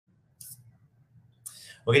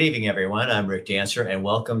Well, good evening, everyone. I'm Rick Dancer, and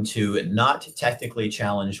welcome to Not Technically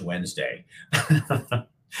Challenged Wednesday.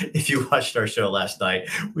 If you watched our show last night,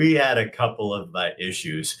 we had a couple of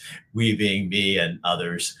issues, we being me and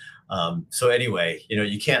others. So anyway,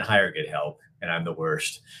 you can't hire good help, and I'm the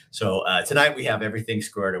worst. So tonight we have everything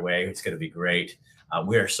squared away. It's going to be great.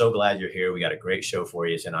 We are so glad you're here. We got a great show for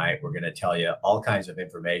you tonight. We're going to tell you all kinds of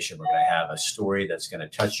information. We're going to have a story that's going to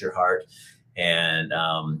touch your heart. And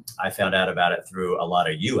I found out about it through a lot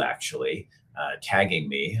of you actually tagging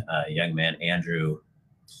me, a young man, Andrew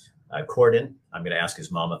Corden. I'm going to ask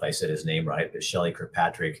his mom if I said his name right, but Shelley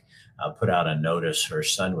Kirkpatrick put out a notice. Her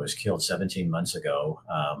son was killed 17 months ago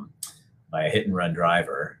by a hit and run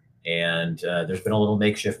driver. And there's been a little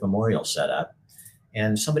makeshift memorial set up,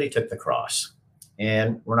 and somebody took the cross.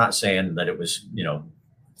 And we're not saying that it was,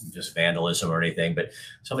 just vandalism or anything, but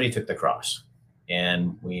somebody took the cross.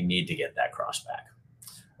 And we need to get that cross back,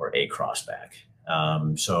 or a cross back.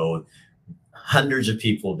 So hundreds of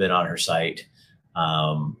people have been on her site.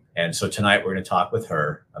 And so tonight we're going to talk with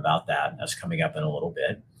her about that. That's coming up in a little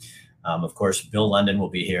bit. Of course, Bill London will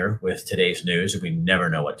be here with today's news, and we never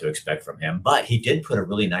know what to expect from him. But he did put a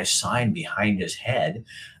really nice sign behind his head,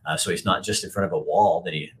 so he's not just in front of a wall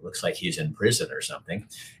that he looks like he's in prison or something.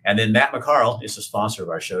 And then Matt McCarl is the sponsor of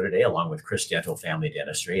our show today, along with Chris Dental Family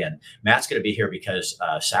Dentistry. And Matt's going to be here because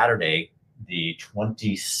Saturday, the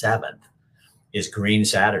 27th, is Green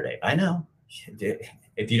Saturday. I know.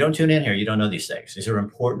 If you don't tune in here, you don't know these things. These are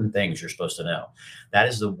important things you're supposed to know. That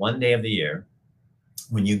is the one day of the year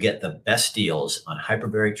when you get the best deals on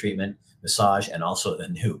hyperbaric treatment, massage, and also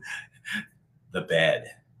the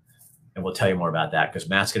bed. And we'll tell you more about that because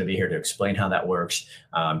Matt's going to be here to explain how that works.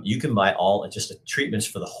 You can buy just the treatments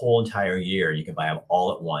for the whole entire year. You can buy them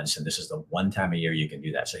all at once. And this is the one time a year you can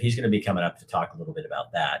do that. So he's going to be coming up to talk a little bit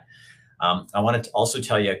about that. I wanted to also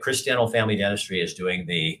tell you, Chris Dental Family Dentistry is doing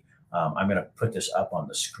I'm going to put this up on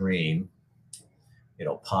the screen.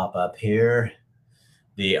 It'll pop up here.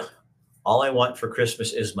 All I want for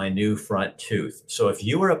Christmas is my new front tooth. So if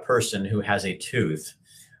you are a person who has a tooth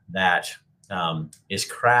that is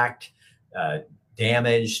cracked,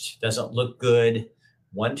 damaged, doesn't look good,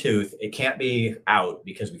 one tooth, it can't be out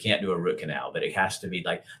because we can't do a root canal, but it has to be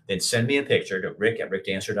then send me a picture to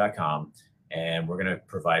rick@rickdancer.com, and we're going to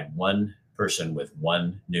provide one person with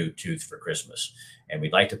one new tooth for Christmas. And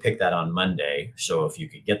we'd like to pick that on Monday. So if you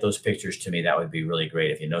could get those pictures to me, that would be really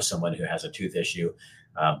great. If you know someone who has a tooth issue,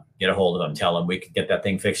 get a hold of them, tell them we can get that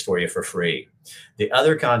thing fixed for you for free. The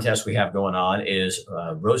other contest we have going on is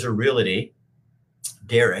Rosa Realty,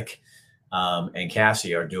 Derek and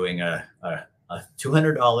Cassie are doing a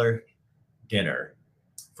 $200 dinner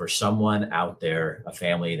for someone out there, a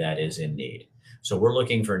family that is in need. So we're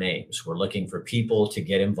looking for names. We're looking for people to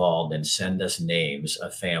get involved and send us names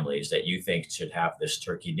of families that you think should have this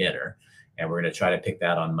turkey dinner. And we're going to try to pick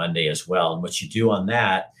that on Monday as well. And what you do on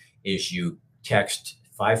that is you text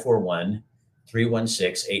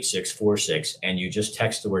 541-316-8646, and you just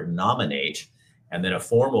text the word nominate, and then a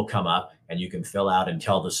form will come up and you can fill out and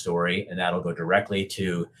tell the story, and that'll go directly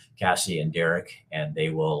to Cassie and Derek, and they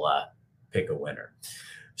will pick a winner.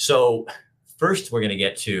 So first we're going to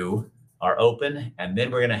get to our open, and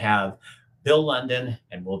then we're going to have Bill London,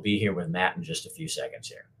 and we'll be here with Matt in just a few seconds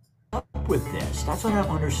here. Up with this, that's what I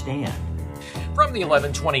don't understand. From the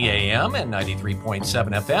 1120 AM and 93.7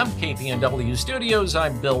 FM KPNW studios,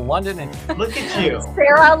 I'm Bill London, and look at you,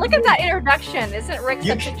 Sarah. Look at that introduction. Isn't Rick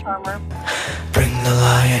such a charmer? Bring the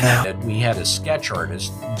lion out. we had a sketch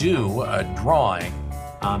artist do a drawing.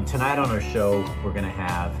 Tonight on our show, we're going to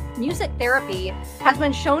have Music therapy has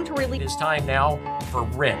been shown to relieve. It is time now for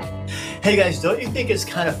Rick. Hey guys, don't you think it's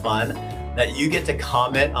kind of fun that you get to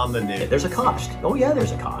comment on the news? There's a cost. Oh yeah,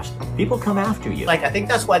 there's a cost. People come after you. I think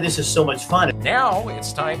that's why this is so much fun. Now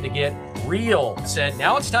it's time to get real.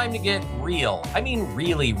 Now it's time to get real. I mean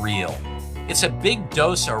really real. It's a big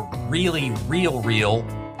dose of really real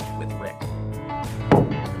with Rick.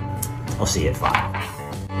 I'll see you at 5.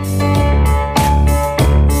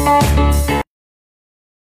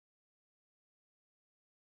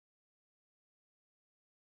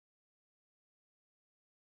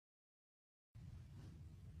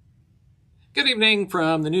 Good evening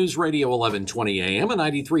from the News Radio 1120 AM and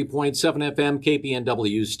 93.7 FM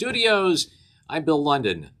KPNW studios. I'm Bill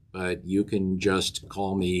London, but you can just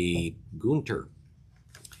call me Gunter.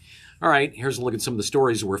 All right, here's a look at some of the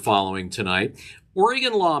stories we're following tonight.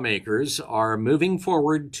 Oregon lawmakers are moving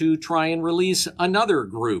forward to try and release another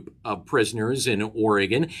group of prisoners in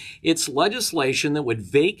Oregon. It's legislation that would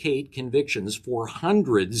vacate convictions for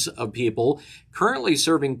hundreds of people currently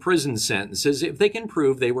serving prison sentences if they can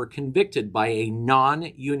prove they were convicted by a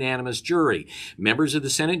non-unanimous jury. Members of the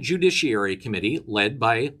Senate Judiciary Committee, led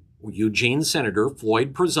by Eugene Senator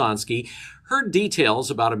Floyd Przonski, heard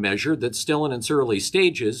details about a measure that's still in its early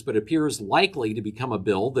stages, but appears likely to become a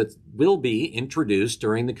bill that will be introduced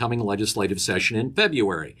during the coming legislative session in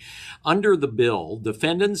February. Under the bill,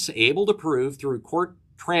 defendants able to prove through court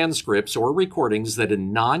transcripts or recordings that a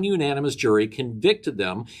non-unanimous jury convicted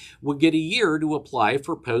them would get a year to apply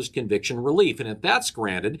for post-conviction relief. And if that's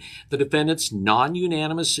granted, the defendant's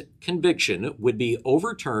non-unanimous conviction would be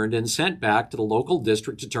overturned and sent back to the local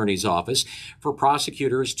district attorney's office for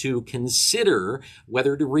prosecutors to consider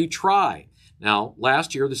whether to retry. Now,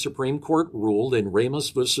 last year, the Supreme Court ruled in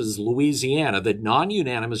Ramos versus Louisiana that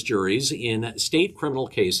non-unanimous juries in state criminal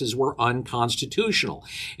cases were unconstitutional.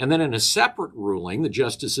 And then in a separate ruling, the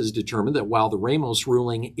justices determined that while the Ramos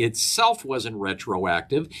ruling itself wasn't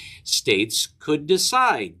retroactive, states could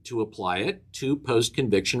decide to apply it to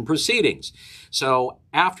post-conviction proceedings. So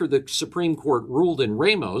after the Supreme Court ruled in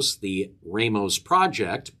Ramos, the Ramos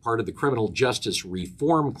Project, part of the Criminal Justice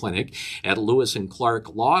Reform Clinic at Lewis and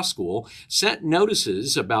Clark Law School, sent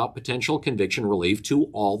notices about potential conviction relief to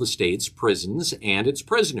all the state's prisons and its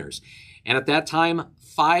prisoners. And at that time,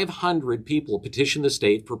 500 people petitioned the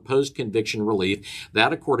state for post-conviction relief.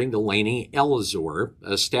 That, according to Lainey Elizor,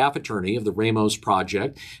 a staff attorney of the Ramos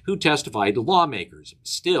Project, who testified to lawmakers.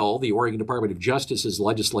 Still, the Oregon Department of Justice's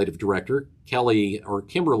legislative director, Kimberly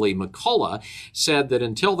McCullough, said that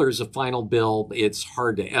until there's a final bill, it's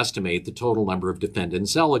hard to estimate the total number of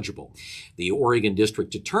defendants eligible. The Oregon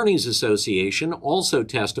District Attorneys Association also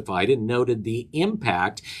testified and noted the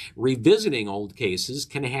impact revisiting old cases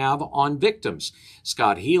can have on victims.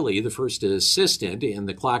 Scott Healy, the first assistant in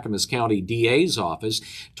the Clackamas County DA's office,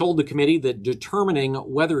 told the committee that determining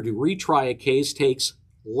whether to retry a case takes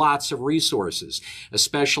lots of resources,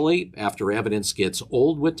 especially after evidence gets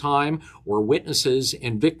old with time or witnesses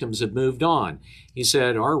and victims have moved on. He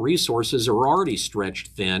said, our resources are already stretched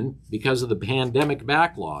thin because of the pandemic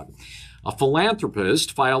backlog. A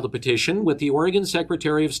philanthropist filed a petition with the Oregon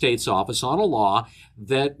Secretary of State's office on a law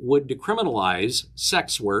that would decriminalize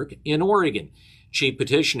sex work in Oregon. Chief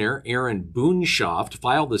Petitioner Aaron Boonshoft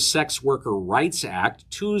filed the Sex Worker Rights Act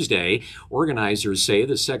Tuesday. Organizers say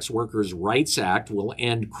the Sex Workers Rights Act will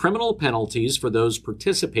end criminal penalties for those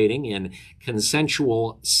participating in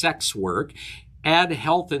consensual sex work, add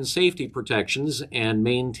health and safety protections, and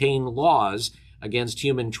maintain laws against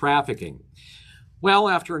human trafficking. Well,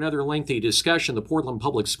 after another lengthy discussion, the Portland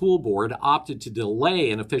Public School Board opted to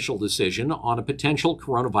delay an official decision on a potential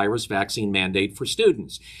coronavirus vaccine mandate for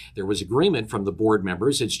students. There was agreement from the board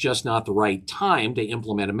members it's just not the right time to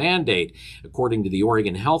implement a mandate. According to the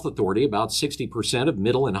Oregon Health Authority, about 60% of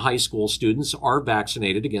middle and high school students are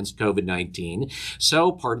vaccinated against COVID-19.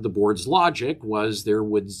 So part of the board's logic was there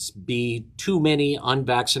would be too many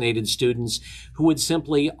unvaccinated students who would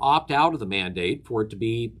simply opt out of the mandate for it to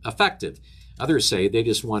be effective. Others say they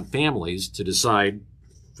just want families to decide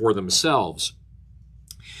for themselves.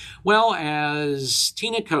 Well, as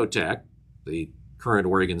Tina Kotek, the current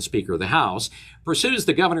Oregon Speaker of the House, pursues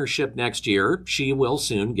the governorship next year, she will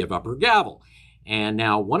soon give up her gavel. And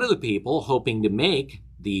now one of the people hoping to make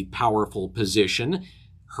the powerful position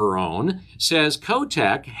her own says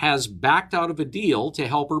Kotek has backed out of a deal to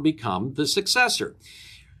help her become the successor.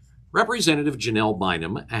 Representative Janelle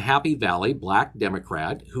Bynum, a Happy Valley Black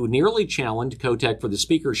Democrat who nearly challenged Kotek for the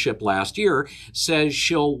speakership last year, says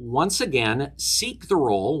she'll once again seek the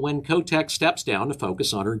role when Kotek steps down to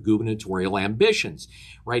focus on her gubernatorial ambitions.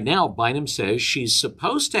 Right now, Bynum says she's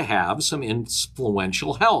supposed to have some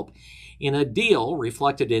influential help. In a deal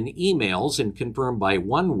reflected in emails and confirmed by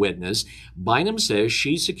one witness, Bynum says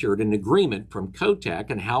she secured an agreement from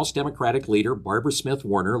Kotek and House Democratic leader Barbara Smith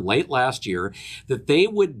Warner late last year that they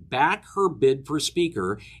would back her bid for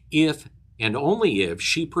Speaker if and only if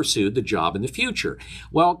she pursued the job in the future.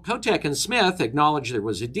 Well, Kotek and Smith acknowledge there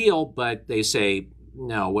was a deal, but they say,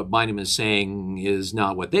 no, what Bynum is saying is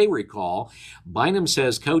not what they recall. Bynum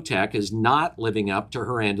says Kotek is not living up to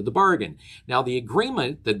her end of the bargain. Now, the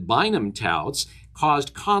agreement that Bynum touts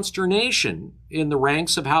caused consternation in the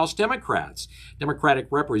ranks of House Democrats. Democratic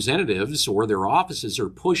representatives or their offices are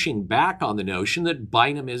pushing back on the notion that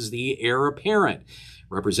Bynum is the heir apparent.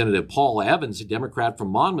 Representative Paul Evans, a Democrat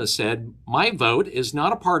from Monmouth, said, "My vote is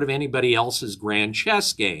not a part of anybody else's grand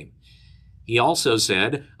chess game." He also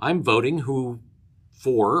said, "I'm voting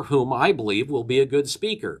for whom I believe will be a good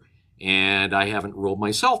speaker." and I haven't ruled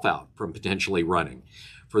myself out from potentially running.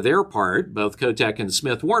 For their part, both Kotek and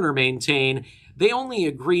Smith Warner maintain they only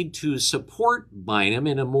agreed to support Bynum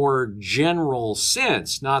in a more general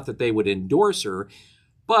sense, not that they would endorse her,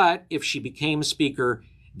 but if she became Speaker,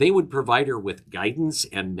 they would provide her with guidance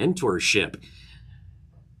and mentorship.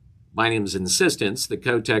 Bynum's insistence that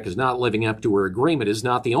Kotek is not living up to her agreement is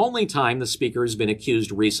not the only time the Speaker has been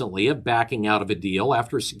accused recently of backing out of a deal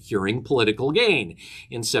after securing political gain.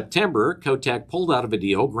 In September, Kotek pulled out of a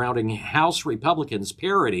deal grounding House Republicans'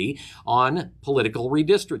 parity on political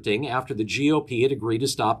redistricting after the GOP had agreed to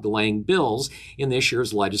stop delaying bills in this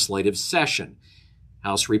year's legislative session.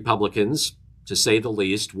 House Republicans, to say the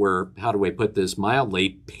least, were, how do I put this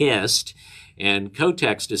mildly, pissed, and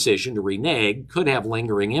Kotek's decision to renege could have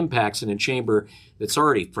lingering impacts in a chamber that's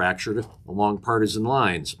already fractured along partisan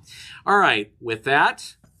lines. All right, with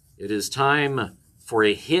that, it is time for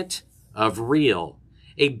a hit of real,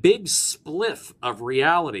 a big spliff of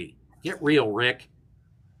reality. Get real, Rick.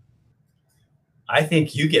 I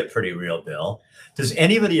think you get pretty real, Bill. Does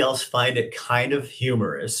anybody else find it kind of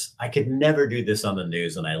humorous? I could never do this on the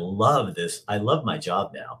news, and I love this. I love my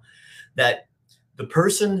job now. That the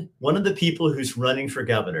person, one of the people who's running for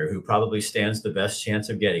governor, who probably stands the best chance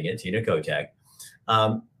of getting it, Tina Kotek,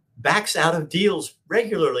 backs out of deals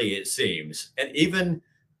regularly, it seems, and even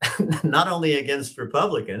not only against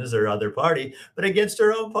Republicans or other party, but against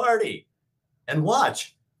her own party. And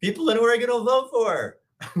watch, people in Oregon will vote for her.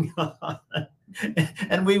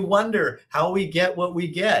 And we wonder how we get what we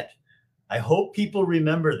get. I hope people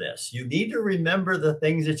remember this. You need to remember the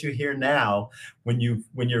things that you hear now when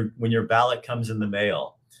your ballot comes in the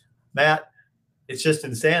mail. Matt, it's just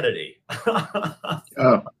insanity.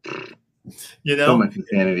 Oh, you know, so much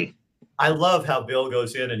insanity. I love how Bill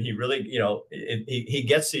goes in and he really, you know, he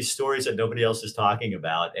gets these stories that nobody else is talking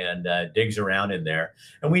about and digs around in there.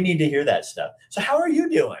 And we need to hear that stuff. So how are you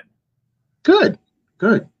doing? Good,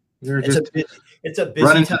 good. You're just it's a busy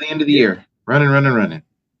running time. to the end of the year. Running.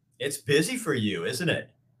 It's busy for you, isn't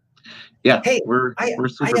it? Yeah, Hey, we're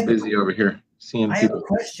super busy over here seeing I have people. a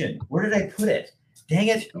question. Where did I put it? Dang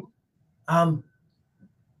it.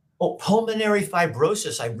 Pulmonary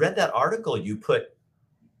fibrosis. I read that article you put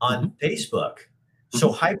on Facebook.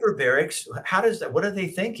 So hyperbarics, how does that, what are they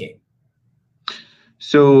thinking?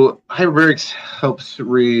 So hyperbarics helps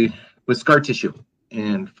with scar tissue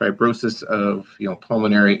and fibrosis of, you know,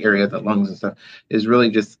 pulmonary area, the lungs and stuff, is really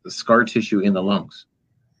just the scar tissue in the lungs.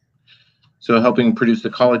 So helping produce the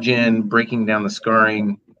collagen, breaking down the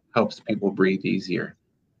scarring, helps people breathe easier.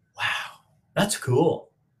 Wow, that's cool.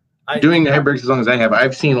 Doing hyperbarics as long as I have,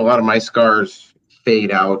 I've seen a lot of my scars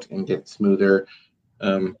fade out and get smoother.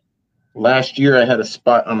 Last year I had a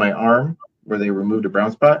spot on my arm where they removed a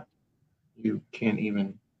brown spot. You can't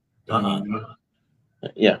even.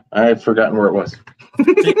 Yeah, I've forgotten where it was.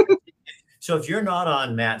 So if you're not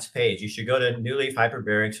on Matt's page, you should go to New Leaf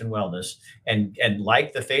Hyperbarics and Wellness and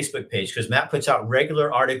like the Facebook page, because Matt puts out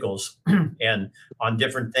regular articles and on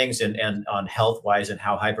different things and on health wise and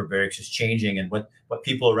how hyperbarics is changing and what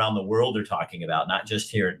people around the world are talking about, not just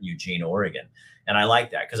here in Eugene, Oregon. And I like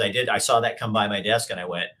that because I saw that come by my desk and I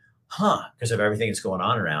went, huh, because of everything that's going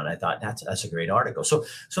on around. I thought that's a great article. So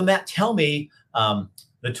Matt, tell me, the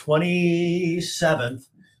 27th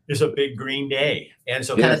is a big green day. And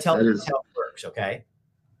so kind of tell me how it works, okay?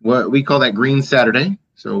 What we call that Green Saturday.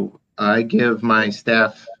 So I give my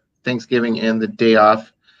staff Thanksgiving and the day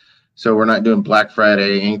off. So we're not doing Black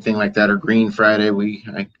Friday, anything like that, or Green Friday.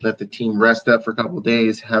 I let the team rest up for a couple of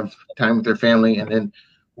days, have time with their family, and then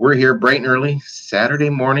we're here bright and early Saturday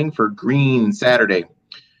morning for Green Saturday.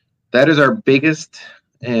 That is our biggest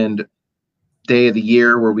and day of the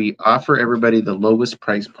year where we offer everybody the lowest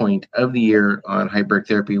price point of the year on hyperbaric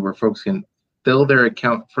therapy, where folks can fill their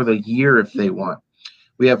account for the year if they want.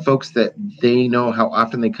 We have folks that they know how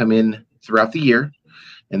often they come in throughout the year,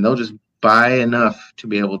 and they'll just buy enough to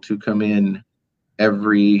be able to come in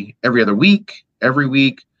every other week, every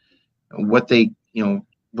week, what they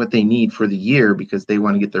need for the year, because they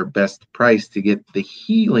want to get their best price to get the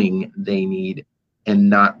healing they need and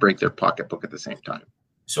not break their pocketbook at the same time.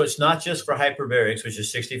 So it's not just for hyperbarics, which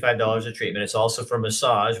is $65 a treatment. It's also for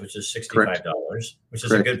massage, which is $65, Correct. Which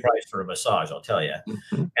is a good price for a massage, I'll tell you.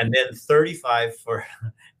 And then $35 for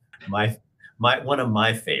one of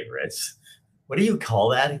my favorites. What do you call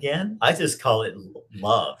that again? I just call it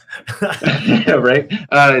love. Yeah, right.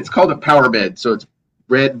 It's called a power bed. So it's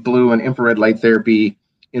red, blue, and infrared light therapy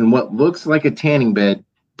in what looks like a tanning bed,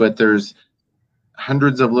 but there's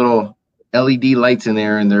hundreds of little LED lights in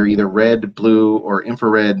there, and they're either red, blue, or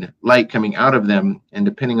infrared light coming out of them. And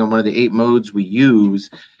depending on one of the 8 modes we use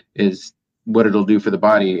is what it'll do for the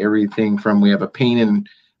body. Everything from, we have a pain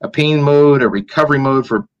mode, a recovery mode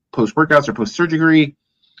for post workouts or post surgery,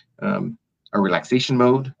 a relaxation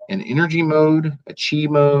mode, an energy mode, a chi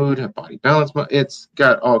mode, a body balance mode. It's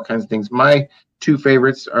got all kinds of things. My two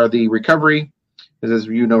favorites are the recovery, because as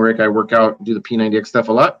you know, Rick, I work out, do the P90X stuff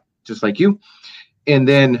a lot, just like you. And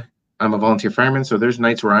then I'm a volunteer fireman, so there's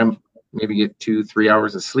nights where I'm maybe get 2-3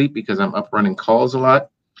 hours of sleep because I'm up running calls a lot.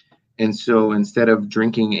 And so instead of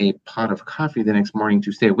drinking a pot of coffee the next morning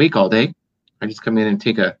to stay awake all day, I just come in and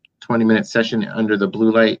take a 20-minute session under the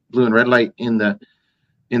blue and red light in the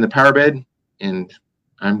power bed, and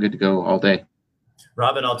I'm good to go all day.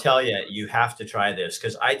 Robin, I'll tell you, you have to try this,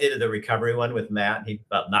 because I did the recovery one with Matt.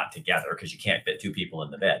 Well, not together, because you can't fit two people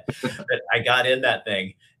in the bed. But I got in that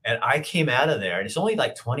thing, and I came out of there, and it's only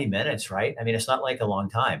like 20 minutes, right? I mean, it's not like a long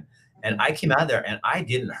time. And I came out of there, and I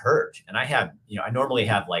didn't hurt. And I have, I normally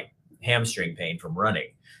have like hamstring pain from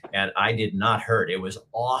running, and I did not hurt. It was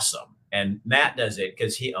awesome. And Matt does it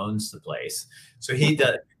because he owns the place. So he's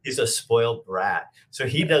a spoiled brat. So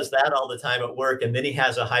he does that all the time at work. And then he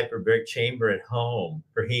has a hyperbaric chamber at home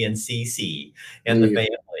for he and Cece and the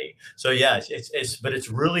family. So yeah, but it's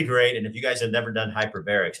really great. And if you guys have never done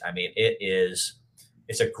hyperbarics, I mean,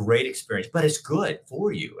 it's a great experience, but it's good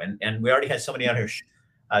for you. And we already had somebody on here.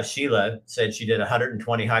 Sheila said she did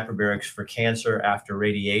 120 hyperbarics for cancer after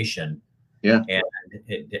radiation. Yeah. And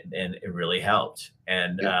it really helped.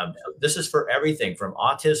 And so this is for everything from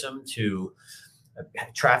autism to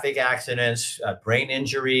traffic accidents, brain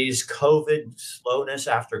injuries, COVID, slowness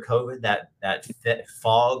after COVID, that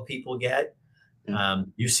fog people get.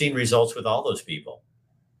 You've seen results with all those people.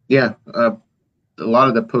 Yeah. A lot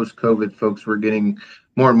of the post-COVID folks, we're getting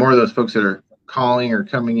more and more of those folks that are calling or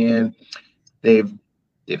coming in. They've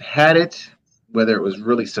had it, whether it was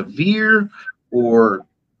really severe or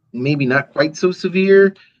maybe not quite so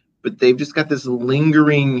severe, but they've just got this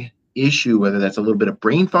lingering issue, whether that's a little bit of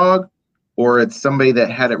brain fog or it's somebody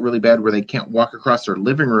that had it really bad where they can't walk across their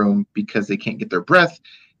living room because they can't get their breath.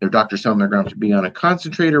 Their doctor's telling them they're going to be on a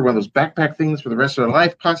concentrator, one of those backpack things for the rest of their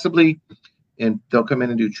life, possibly, and they'll come in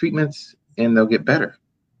and do treatments and they'll get better.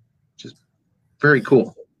 Just very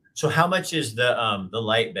cool. So how much is the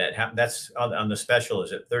light bed? That's on the special,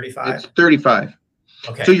 is it 35? It's 35.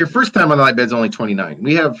 Okay. So your first time on the light bed is only 29.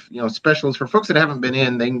 We have, specials for folks that haven't been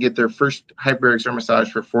in. They can get their first hyperbarics or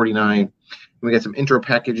massage for 49. And we got some intro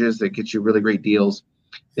packages that get you really great deals.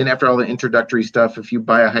 Then after all the introductory stuff, if you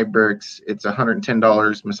buy a hyperbarics, it's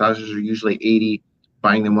 $110. Massages are usually $80,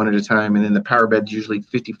 buying them one at a time. And then the power bed's usually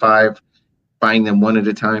 $55, buying them one at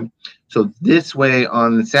a time. So this way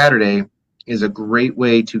on Saturday is a great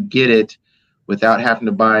way to get it without having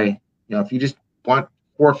to buy, if you just want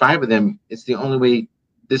 4 or 5 of them, it's the only way.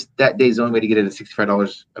 That day is the only way to get it at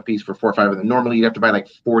 $65 a piece for 4 or 5 of them. Normally you have to buy like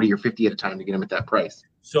 40 or 50 at a time to get them at that price.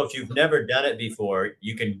 So if you've never done it before,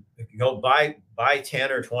 you can go buy 10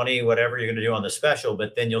 or 20, whatever you're going to do on the special,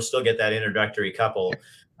 but then you'll still get that introductory couple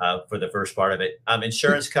for the first part of it.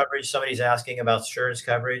 Insurance coverage, somebody's asking about insurance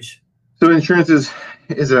coverage. So insurance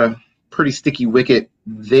is a pretty sticky wicket.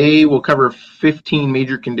 They will cover 15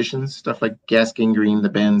 major conditions, stuff like gas gangrene, the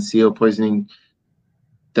bends, CO poisoning,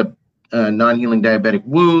 the non-healing diabetic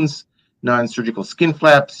wounds, non-surgical skin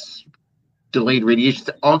flaps, delayed radiation,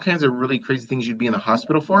 all kinds of really crazy things you'd be in the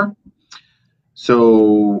hospital for.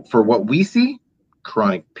 So for what we see,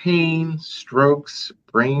 chronic pain, strokes,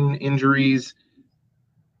 brain injuries,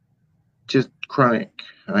 just chronic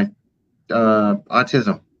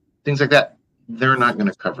autism, things like that, they're not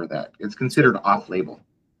going to cover that. It's considered off-label.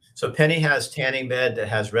 So Penny has tanning bed that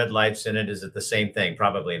has red lights in it. Is it the same thing?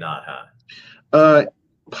 Probably not, huh?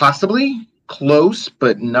 Possibly close,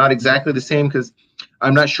 but not exactly the same, because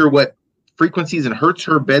I'm not sure what frequencies and hertz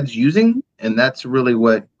her bed's using, and that's really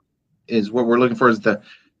what we're looking for, is the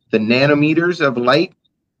nanometers of light,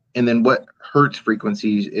 and then what hertz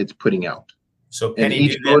frequencies it's putting out. So Penny, and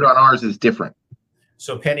each mode on ours is different.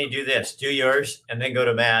 So Penny, do this, do yours, and then go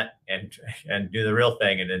to Matt and do the real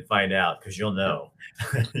thing, and then find out, because you'll know.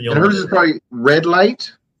 And hers is probably red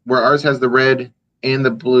light, where ours has the red and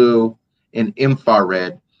the blue and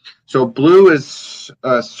infrared. So blue is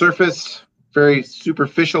surface, very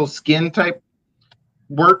superficial skin type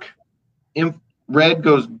work. Red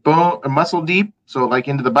goes muscle deep, so like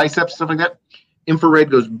into the biceps, stuff like that. Infrared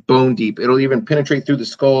goes bone deep. It'll even penetrate through the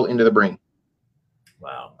skull into the brain.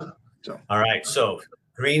 Wow. So, all right. So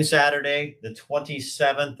Green Saturday, the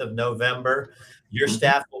 27th of November. Your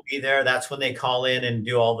staff will be there. That's when they call in and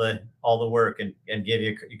do all the work and give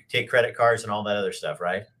you take credit cards and all that other stuff,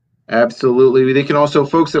 right? Absolutely. They can also,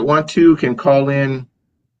 folks that want to can call in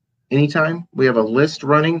anytime. We have a list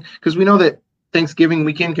running, because we know that Thanksgiving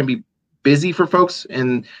weekend can be busy for folks,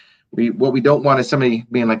 and what we don't want is somebody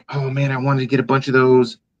being like, oh man, I wanted to get a bunch of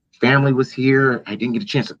those. Family was here. I didn't get a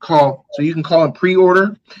chance to call. So you can call and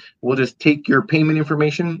pre-order. We'll just take your payment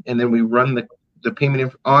information, and then we run the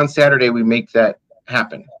payment on Saturday. We make that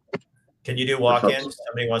happen. Can you do walk-ins?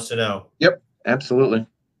 Somebody wants to know. Yep, absolutely.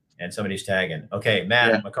 And somebody's tagging. Okay,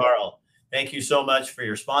 Matt McCarl, thank you so much for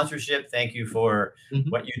your sponsorship. Thank you for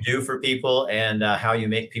what you do for people and how you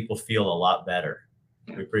make people feel a lot better.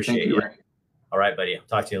 We appreciate you. All right, buddy. I'll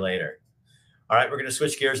talk to you later. All right, we're going to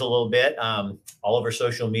switch gears a little bit. All over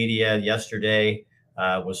social media yesterday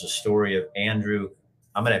was a story of Andrew.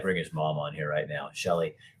 I'm going to bring his mom on here right now,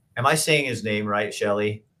 Shelly. Am I saying his name right,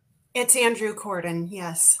 Shelly? It's Andrew Corden,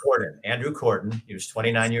 yes. Andrew Corden. He was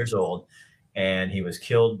 29 years old, and he was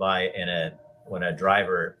killed when a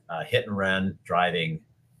driver hit and run driving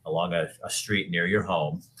along a street near your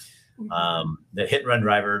home. The hit and run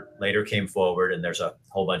driver later came forward, and there's a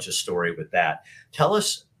whole bunch of story with that. Tell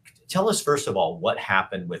us first of all what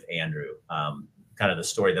happened with Andrew, kind of the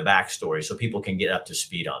story, the backstory, so people can get up to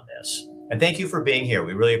speed on this. And thank you for being here.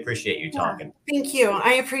 We really appreciate you talking. Thank you.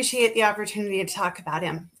 I appreciate the opportunity to talk about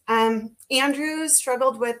him. Andrew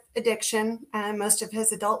struggled with addiction most of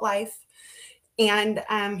his adult life. And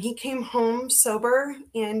he came home sober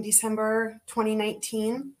in December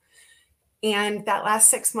 2019. And that last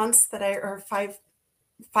 6 months or five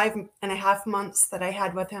and a half months that I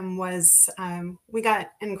had with him was, we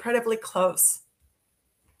got incredibly close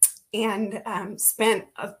and spent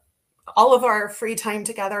all of our free time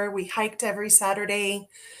together. We hiked every Saturday.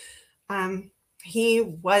 He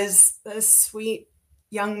was the sweet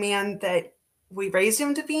young man that we raised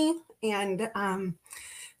him to be. And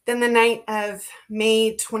then the night of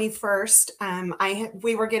May 21st,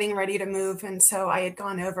 we were getting ready to move. And so I had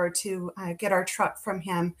gone over to get our truck from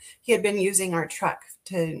him. He had been using our truck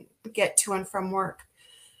to get to and from work.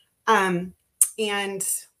 And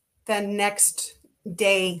the next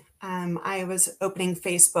day, I was opening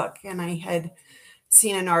Facebook, and I had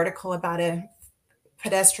seen an article about a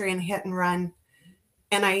pedestrian hit and run.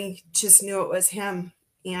 And I just knew it was him.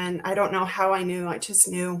 And I don't know how I knew, I just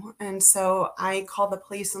knew. And so I called the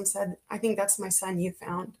police and said, I think that's my son you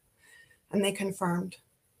found. And they confirmed.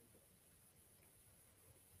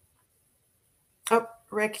 Oh,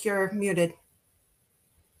 Rick, you're muted.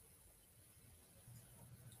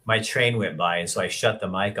 My train went by, and so I shut the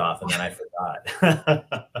mic off, and then I forgot.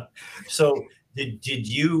 So did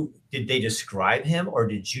they describe him, or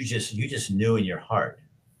did you just knew in your heart?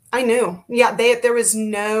 I knew. Yeah, there was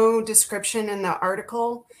no description in the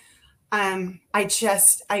article. I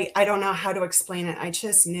don't know how to explain it. I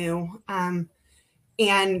just knew. And,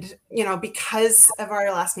 because of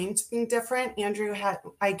our last names being different,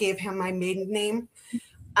 I gave him my maiden name.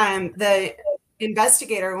 The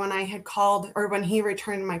investigator, when I had called, or when he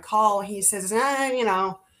returned my call, he says,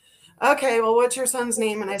 okay, well, what's your son's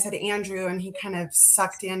name? And I said, Andrew, and he kind of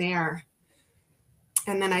sucked in air.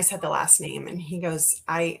 And then I said the last name, and he goes,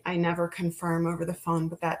 I never confirm over the phone,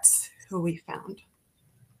 but that's who we found.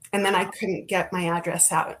 And then I couldn't get my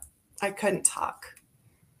address out. I couldn't talk.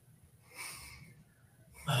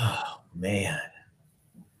 Oh, man.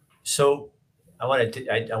 So I want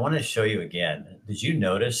to show you again. Did you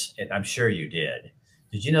notice, and I'm sure you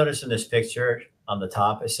did you notice in this picture on the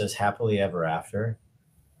top, it says happily ever after?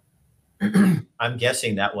 I'm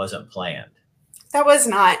guessing that wasn't planned. That was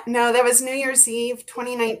not. No, that was New Year's Eve,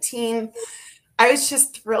 2019. I was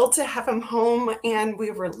just thrilled to have him home, and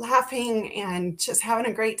we were laughing and just having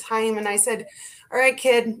a great time. And I said, all right,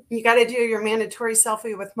 kid, you got to do your mandatory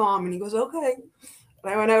selfie with mom. And he goes, okay.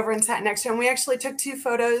 And I went over and sat next to him. We actually took 2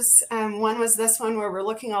 photos. One was this one where we're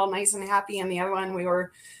looking all nice and happy, and the other one we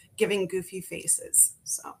were giving goofy faces.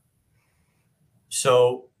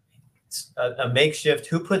 So a makeshift.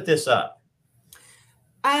 Who put this up?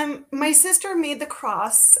 My sister made the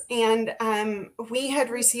cross, and we had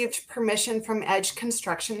received permission from Edge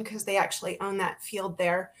Construction because they actually own that field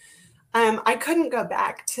there. I couldn't go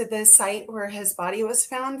back to the site where his body was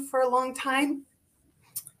found for a long time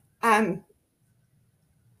because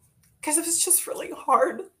it was just really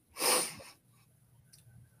hard.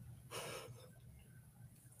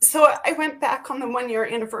 So I went back on the 1-year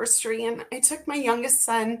anniversary, and I took my youngest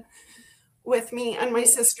son with me and my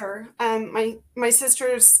sister. My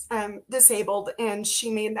sister's disabled, and she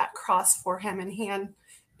made that cross for him and hand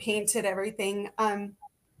painted everything. And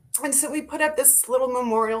so we put up this little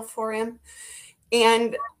memorial for him.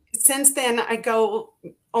 And since then, I go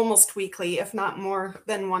almost weekly, if not more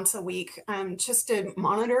than once a week, just to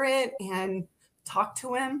monitor it and talk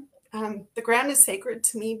to him. The ground is sacred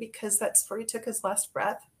to me because that's where he took his last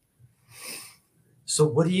breath. So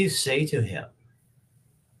what do you say to him?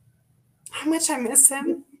 how much I miss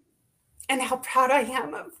him and how proud I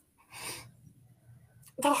am of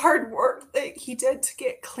the hard work that he did to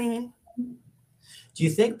get clean. Do you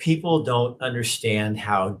think people don't understand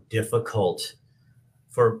how difficult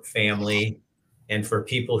for family and for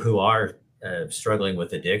people who are struggling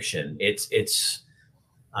with addiction, it's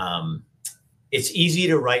easy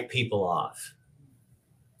to write people off?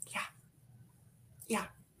 Yeah, yeah.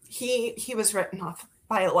 He was written off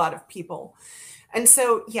by a lot of people, and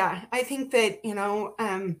so yeah, I think that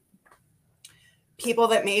people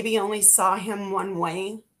that maybe only saw him one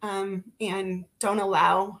way and don't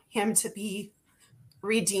allow him to be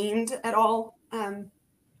redeemed at all.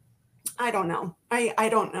 I don't know. I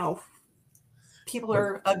don't know. People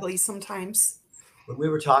are ugly sometimes. When we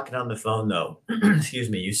were talking on the phone, though, excuse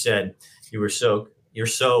me, you said you're so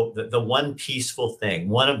the one peaceful thing,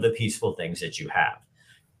 one of the peaceful things that you have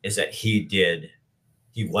is that he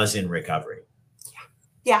was in recovery.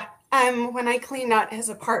 Yeah. When I cleaned out his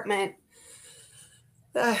apartment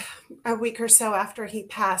a week or so after he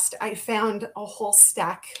passed, I found a whole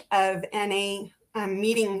stack of NA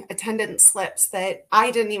meeting attendance slips that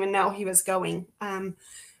I didn't even know he was going.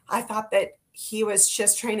 I thought that he was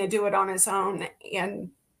just trying to do it on his own.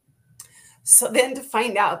 And so then to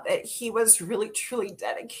find out that he was really, truly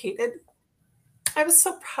dedicated, I was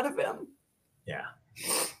so proud of him. Yeah.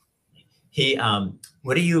 He,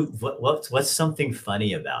 what's something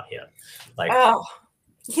funny about him? Like, oh,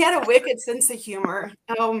 he had a wicked sense of humor.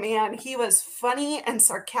 Oh man, he was funny and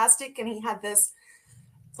sarcastic, and he had this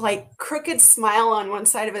like crooked smile on one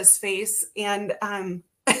side of his face. And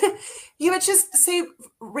he would just say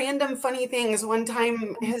random funny things. One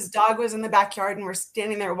time his dog was in the backyard and we're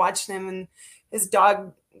standing there watching him, and his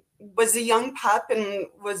dog was a young pup and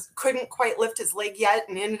couldn't quite lift his leg yet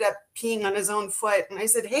and ended up peeing on his own foot. And I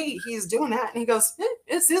said, "Hey, he's doing that." And he goes,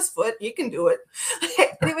 "It's his foot. He can do it."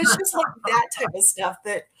 And it was just like that type of stuff,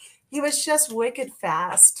 that he was just wicked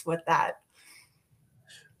fast with that.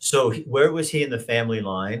 So where was he in the family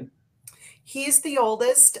line? He's the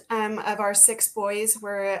oldest of our 6 boys.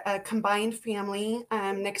 We're a combined family.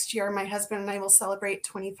 Next year, my husband and I will celebrate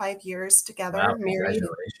 25 years together. Wow, married.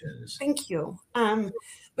 congratulations. Thank you.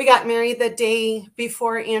 We got married the day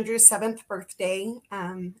before Andrew's 7th birthday.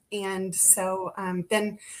 And so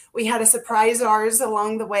then we had a surprise ours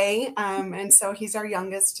along the way. And so he's our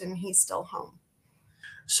youngest and he's still home.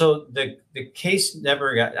 So the case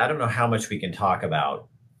never got, I don't know how much we can talk about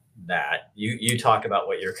that. You talk about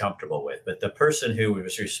what you're comfortable with, but the person who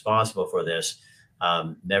was responsible for this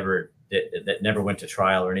never went to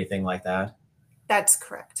trial or anything like that? That's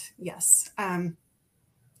correct. Yes.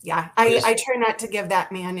 Yeah, I try not to give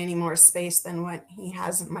that man any more space than what he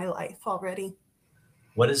has in my life already.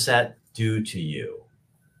 What does that do to you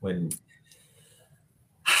when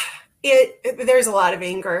there's a lot of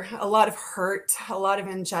anger, a lot of hurt, a lot of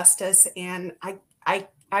injustice, and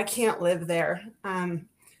I can't live there.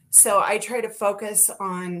 So I try to focus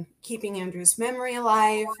on keeping Andrew's memory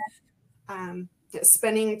alive,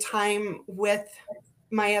 spending time with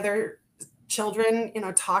my other children,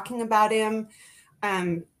 talking about him,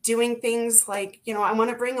 doing things like, I want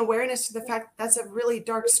to bring awareness to the fact that's a really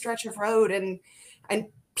dark stretch of road, and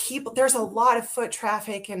people, there's a lot of foot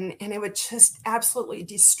traffic, and it would just absolutely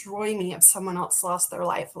destroy me if someone else lost their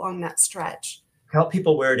life along that stretch. Tell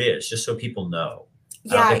people where it is, just so people know.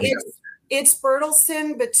 Yeah, it's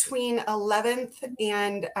Bertelston between 11th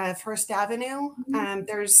and First Avenue.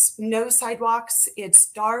 There's no sidewalks. It's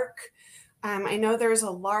dark. I know there's a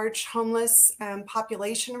large homeless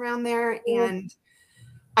population around there. And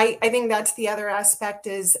I think that's the other aspect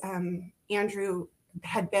is Andrew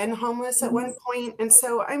had been homeless at one point. And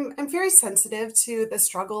so I'm very sensitive to the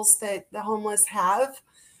struggles that the homeless have.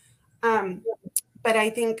 But I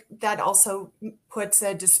think that also puts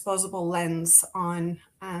a disposable lens on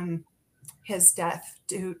his death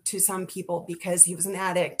to some people because he was an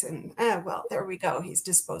addict, and well, there we go. He's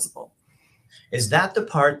disposable. Is that the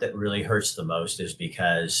part that really hurts the most? Is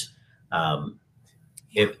because I'm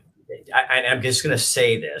just going to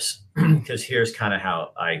say this because here's kind of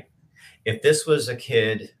how if this was a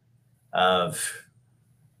kid of,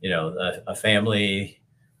 a family,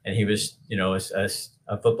 and he was,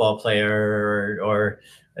 a football player or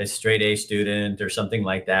a straight A student or something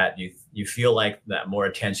like that, you feel like that more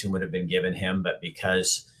attention would have been given him. But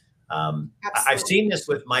because I've seen this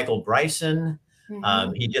with Michael Bryson,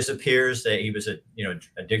 he disappears. That he was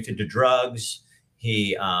addicted to drugs.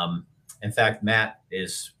 He, in fact, Matt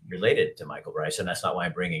is related to Michael Bryson. That's not why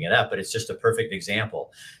I'm bringing it up, but it's just a perfect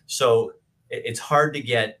example. So it's hard to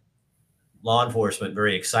get law enforcement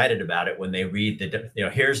very excited about it when they read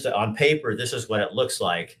here's on paper, this is what it looks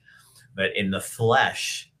like, but in the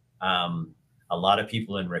flesh, A lot of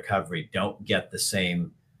people in recovery don't get the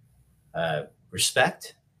same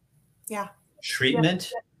respect, Yeah.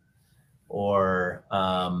 treatment, or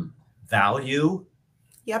value.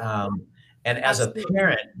 Yep. And as Absolutely. a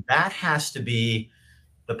parent, that has to be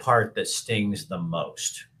the part that stings the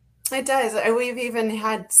most. It does. We've even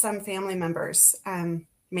had some family members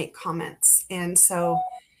make comments. And so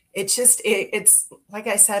it's like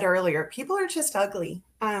I said earlier, people are just ugly.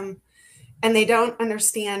 And they don't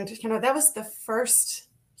understand, that was the first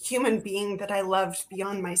human being that I loved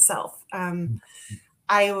beyond myself.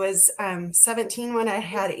 I was 17 when I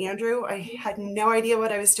had Andrew. I had no idea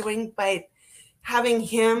what I was doing, but having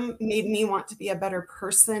him made me want to be a better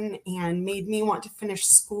person and made me want to finish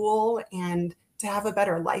school and to have a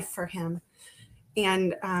better life for him.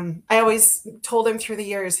 And I always told him through the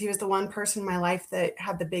years, he was the one person in my life that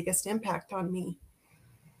had the biggest impact on me.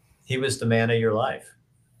 He was the man of your life.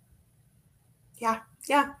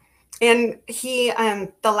 Yeah. And he,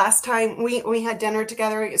 the last time we had dinner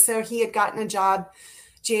together, so he had gotten a job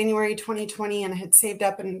January 2020 and had saved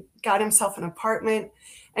up and got himself an apartment.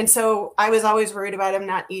 And so I was always worried about him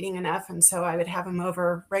not eating enough. And so I would have him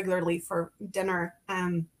over regularly for dinner.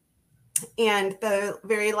 And the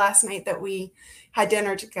very last night that we had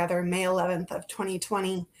dinner together, May 11th of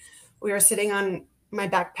 2020, we were sitting on my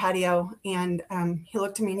back patio and he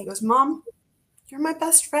looked at me and he goes, "Mom, you're my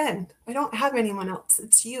best friend. I don't have anyone else.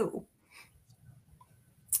 It's you."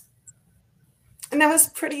 And that was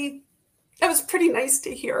pretty nice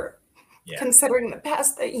to hear, considering the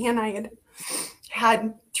past that he and I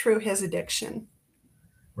had through his addiction.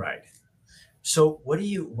 Right. So what do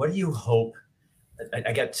you hope?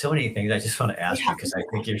 I got so many things I just want to ask you because I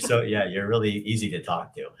think you're really easy to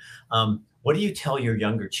talk to. What do you tell your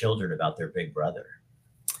younger children about their big brother?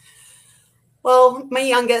 Well, my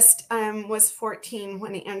youngest was 14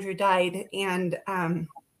 when Andrew died, and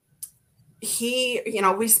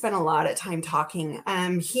we spent a lot of time talking.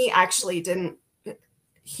 He actually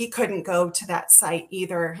he couldn't go to that site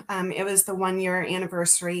either. It was the 1-year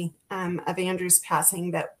anniversary of Andrew's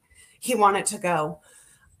passing that he wanted to go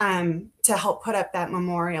to help put up that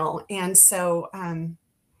memorial. And so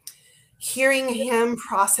hearing him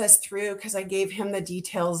process through, because I gave him the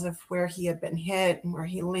details of where he had been hit and where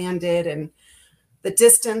he landed and the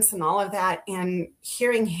distance and all of that, and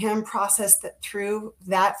hearing him process through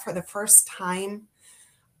that for the first time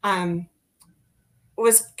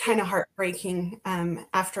was kind of heartbreaking.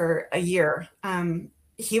 After a year,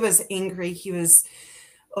 he was angry. He was,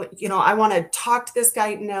 I want to talk to this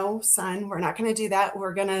guy. No, son, we're not going to do that.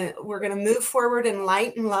 We're going to move forward in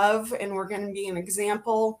light and love, and we're going to be an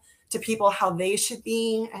example to people how they should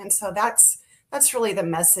be. And so that's really the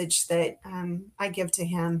message that I give to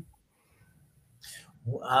him.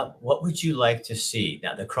 What would you like to see?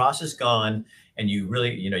 Now the cross is gone and you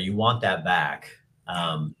really, you want that back.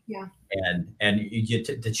 And you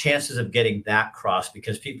get the chances of getting that cross,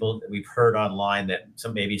 because we've heard online that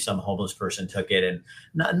maybe some homeless person took it and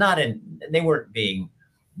they weren't being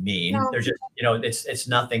mean. No. They're just, it's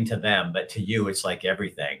nothing to them, but to you, it's like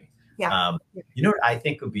everything. Yeah. What I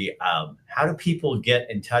think would be, how do people get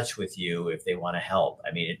in touch with you if they want to help?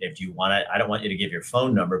 I mean, if you want to, I don't want you to give your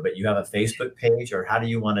phone number, but you have a Facebook page, or how do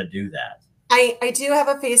you want to do that? I do have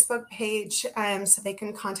a Facebook page, so they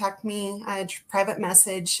can contact me, private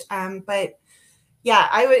message. But yeah,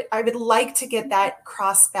 I would like to get that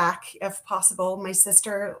cross back if possible. My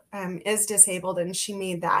sister is disabled and she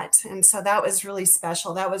made that. And so that was really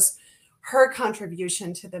special. That was her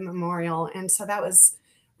contribution to the memorial. And so that was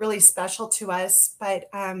really special to us. But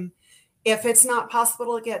if it's not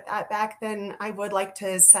possible to get that back, then I would like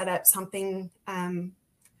to set up something a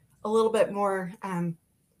little bit more,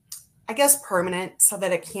 I guess, permanent, so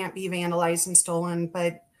that it can't be vandalized and stolen.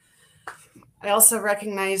 But I also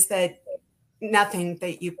recognize that nothing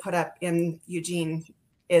that you put up in Eugene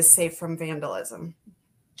is safe from vandalism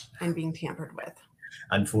and being tampered with.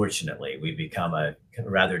 Unfortunately, we've become a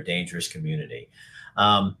rather dangerous community.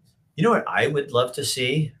 You know what I would love to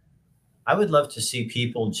see? I would love to see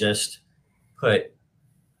people just put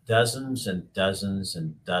dozens and dozens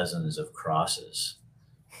and dozens of crosses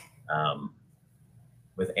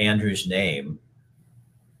with Andrew's name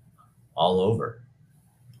all over.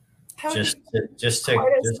 Just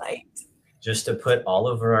to put all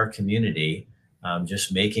over our community,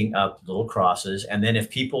 just making up little crosses. And then if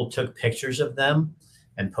people took pictures of them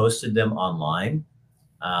and posted them online,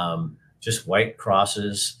 just white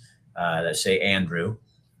crosses that say Andrew.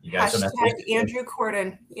 You guys don't have to Andrew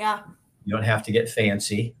Corden. Yeah. You don't have to get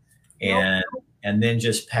fancy. And then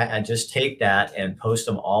just take that and post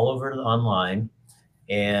them all over online,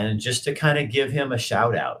 and just to kind of give him a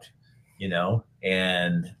shout out,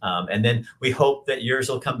 And then we hope that yours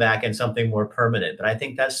will come back in something more permanent. But I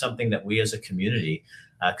think that's something that we as a community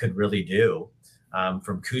could really do,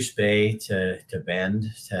 from Coos Bay to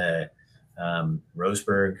Bend to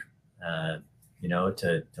Roseburg, to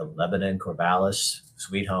Lebanon, Corvallis,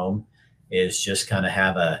 Sweet Home, is just kind of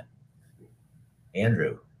have a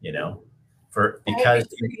Andrew, because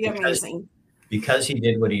he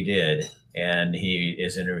did what he did, and he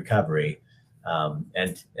is in recovery.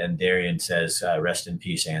 And Darian says, rest in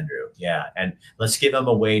peace, Andrew. Yeah. And let's give him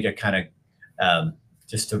a way to kind of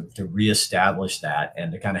just to reestablish that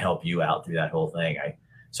and to kind of help you out through that whole thing.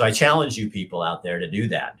 So I challenge you people out there to do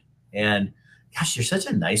that. And gosh, you're such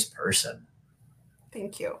a nice person.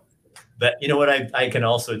 Thank you. But you know what I can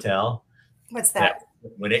also tell? What's that?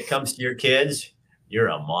 When it comes to your kids, you're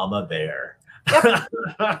a mama bear. Yep.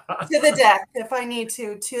 To the death, if I need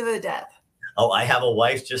to the death. Oh, I have a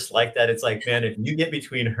wife just like that. It's like, man, if you get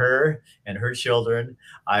between her and her children,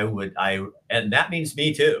 and that means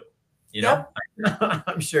me too. Yep.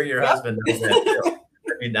 I'm sure your husband knows that too.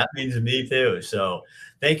 I mean, that means me too. So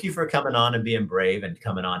thank you for coming on and being brave and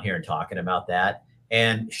coming on here and talking about that.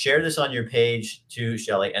 And share this on your page too,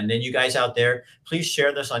 Shelly. And then you guys out there, please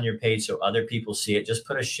share this on your page so other people see it. Just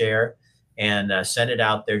put a share and send it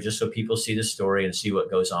out there just so people see the story and see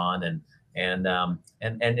what goes on. And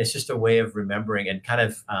it's just a way of remembering and kind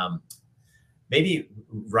of maybe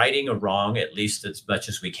righting a wrong, at least as much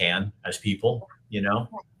as we can as people,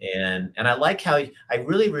 and I like how I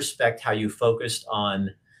really respect how you focused on,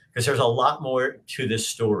 because there's a lot more to this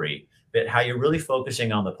story, but how you're really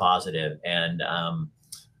focusing on the positive and I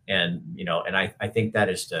think that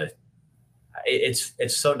is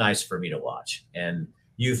it's so nice for me to watch, and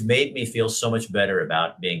you've made me feel so much better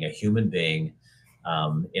about being a human being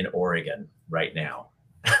in Oregon right now.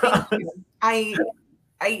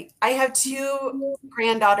 I have 2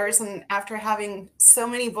 granddaughters, and after having so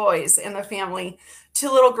many boys in the family,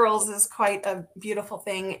 2 little girls is quite a beautiful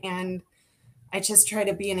thing. And I just try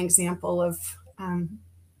to be an example of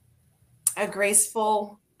a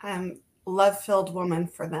graceful, love-filled woman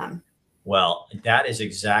for them. Well, that is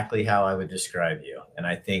exactly how I would describe you. And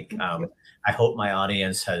I think I hope my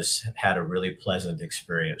audience has had a really pleasant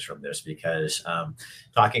experience from this, because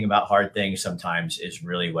talking about hard things sometimes is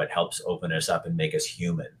really what helps open us up and make us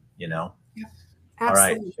human, Yeah, all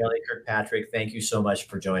right, Shelly Kirkpatrick, thank you so much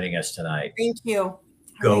for joining us tonight. Thank you.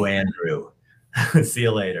 Go, Andrew. See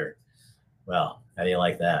you later. Well, how do you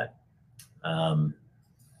like that? Oh,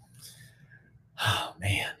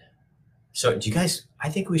 man. So do you guys, I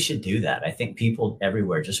think we should do that. I think people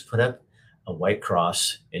everywhere, just put up a white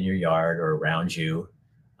cross in your yard or around you.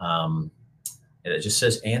 And it just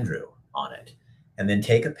says Andrew on it. And then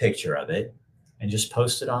take a picture of it and just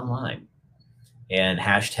post it online and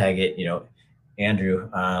hashtag it, Andrew,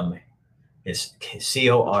 is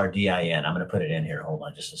Cordin. I'm going to put it in here. Hold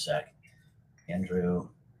on just a sec. Andrew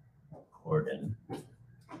Cordin. Is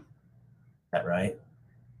that right?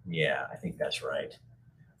 Yeah, I think that's right.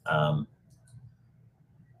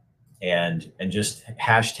 And just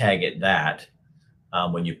hashtag it that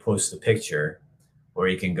when you post the picture, or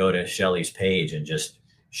you can go to Shelly's page and just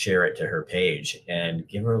share it to her page and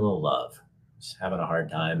give her a little love. She's having a hard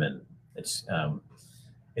time, and it's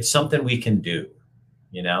something we can do.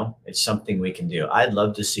 It's something we can do. I'd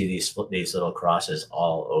love to see these little crosses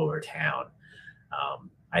all over town.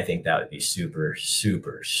 I think that would be super,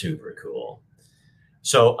 super, super cool.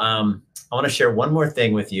 So I want to share one more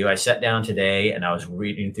thing with you. I sat down today and I was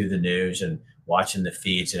reading through the news and watching the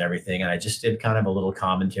feeds and everything, and I just did kind of a little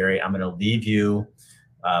commentary. I'm going to leave you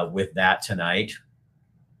with that tonight.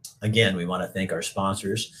 Again, we want to thank our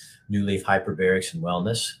sponsors, New Leaf Hyperbarics and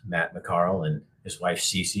Wellness, Matt McCarl and his wife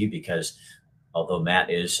Cece, because although Matt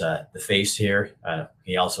is the face here,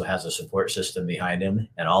 he also has a support system behind him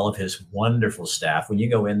and all of his wonderful staff. When you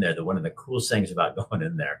go in there, one of the coolest things about going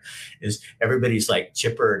in there is everybody's like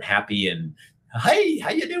chipper and happy and, hey,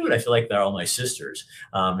 how you doing? I feel like they're all my sisters.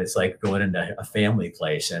 It's like going into a family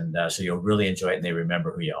place. And so you'll really enjoy it, and they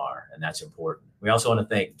remember who you are. And that's important. We also want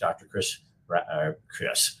to thank Dr.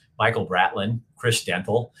 Michael Bratlin, Chris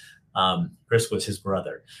Dental. Chris was his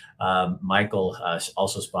brother. Michael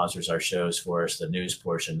also sponsors our shows for us, the news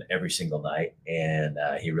portion, every single night. And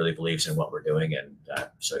he really believes in what we're doing. And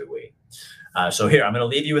so do we. So here, I'm going to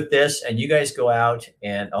leave you with this, and you guys go out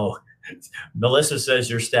and, Melissa says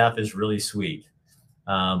your staff is really sweet.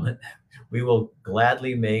 We will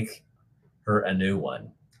gladly make her a new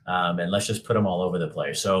one. And let's just put them all over the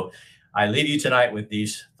place. So I leave you tonight with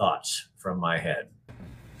these thoughts from my head.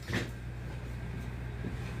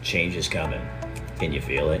 Change is coming. Can you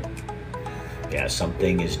feel it? Yeah,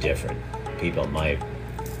 something is different. People might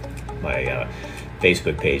my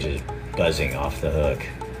Facebook page is buzzing off the hook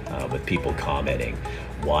with people commenting,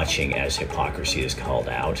 watching as hypocrisy is called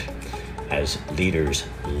out, as leaders'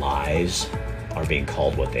 lies are being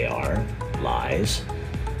called what they are, lies,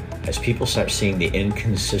 as people start seeing the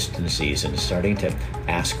inconsistencies and starting to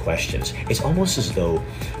ask questions. It's almost as though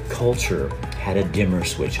culture had a dimmer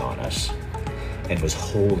switch on us and was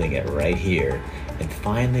holding it right here. And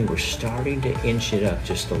finally, we're starting to inch it up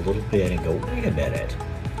just a little bit and go, wait a minute,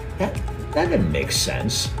 that doesn't make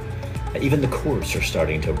sense. Even the courts are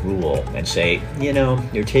starting to rule and say, you know,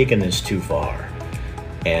 you're taking this too far.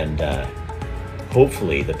 And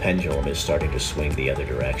hopefully the pendulum is starting to swing the other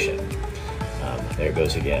direction. There it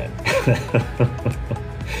goes again.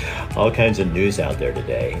 All kinds of news out there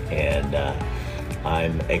today. And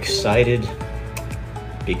I'm excited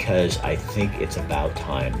because I think it's about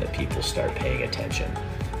time that people start paying attention,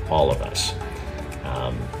 all of us.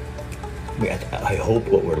 I hope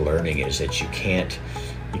what we're learning is that you can't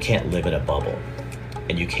live in a bubble,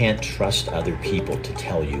 and you can't trust other people to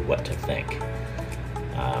tell you what to think.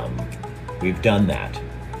 We've done that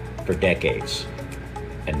for decades,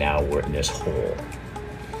 and now we're in this hole.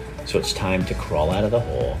 So it's time to crawl out of the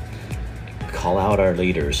hole, call out our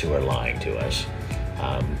leaders who are lying to us,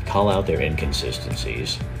 call out their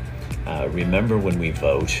inconsistencies. Remember when we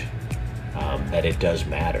vote that it does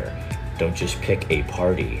matter. Don't just pick a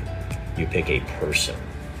party, you pick a person.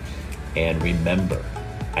 And remember,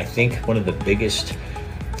 I think one of the biggest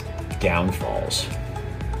downfalls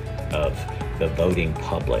of the voting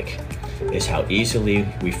public is how easily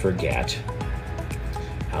we forget,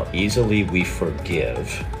 how easily we forgive,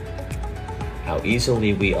 how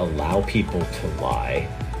easily we allow people to lie,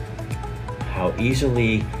 how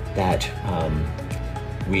easily that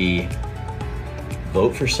we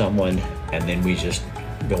vote for someone and then we just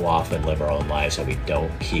go off and live our own lives and we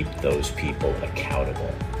don't keep those people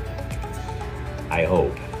accountable. I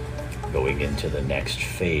hope going into the next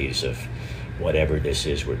phase of whatever this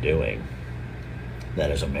is we're doing,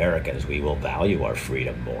 that as Americans we will value our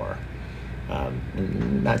freedom more.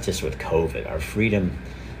 Not just with COVID, our freedom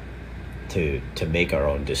to make our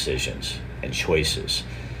own decisions and choices.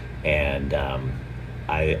 And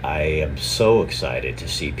I am so excited to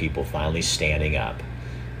see people finally standing up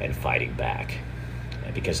and fighting back,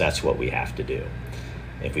 because that's what we have to do.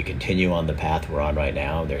 If we continue on the path we're on right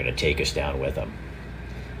now, they're going to take us down with them.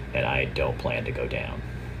 And I don't plan to go down.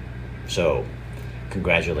 So,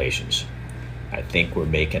 congratulations. I think we're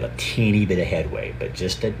making a teeny bit of headway, but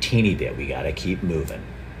just a teeny bit. We got to keep moving.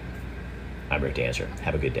 I'm Rick Dancer.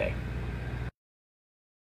 Have a good day.